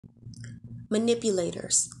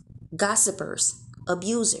Manipulators, gossipers,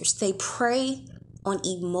 abusers, they prey on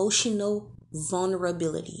emotional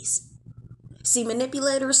vulnerabilities. See,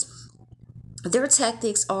 manipulators, their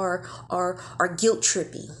tactics are guilt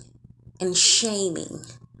tripping and shaming.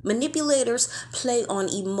 Manipulators play on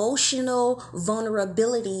emotional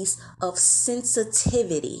vulnerabilities of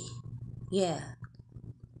sensitivity. Yeah.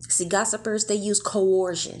 See, gossipers, they use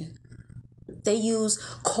coercion. They use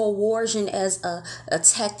coercion as a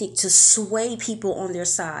tactic to sway people on their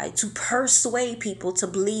side, to persuade people to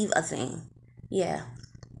believe a thing. Yeah.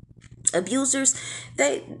 Abusers,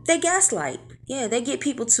 they gaslight. Yeah, they get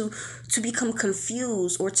people to become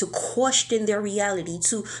confused or to question their reality,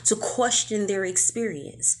 to question their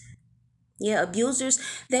experience. Yeah, abusers,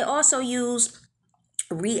 they also use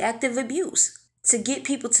reactive abuse to get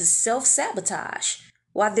people to self-sabotage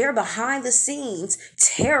while they're behind the scenes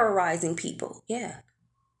terrorizing people. Yeah.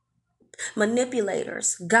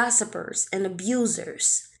 Manipulators, gossipers, and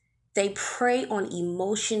abusers, they prey on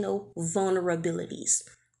emotional vulnerabilities.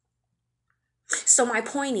 So my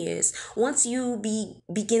point is, once you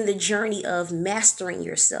begin the journey of mastering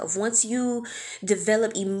yourself, once you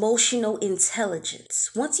develop emotional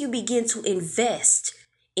intelligence, once you begin to invest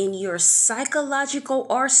in your psychological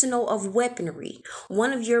arsenal of weaponry,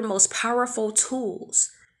 one of your most powerful tools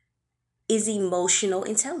is emotional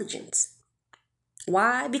intelligence.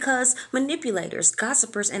 Why? Because manipulators,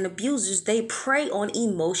 gossipers, and abusers, they prey on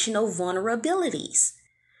emotional vulnerabilities.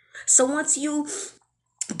 So once you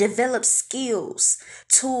develop skills,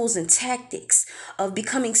 tools, and tactics of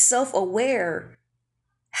becoming self aware,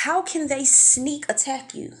 how can they sneak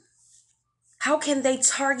attack you? How can they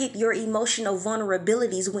target your emotional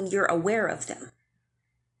vulnerabilities when you're aware of them?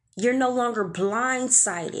 You're no longer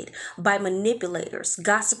blindsided by manipulators,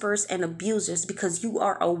 gossipers, and abusers because you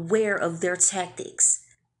are aware of their tactics.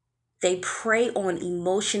 They prey on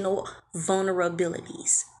emotional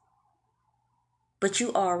vulnerabilities. But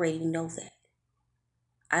you already know that.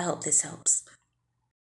 I hope this helps.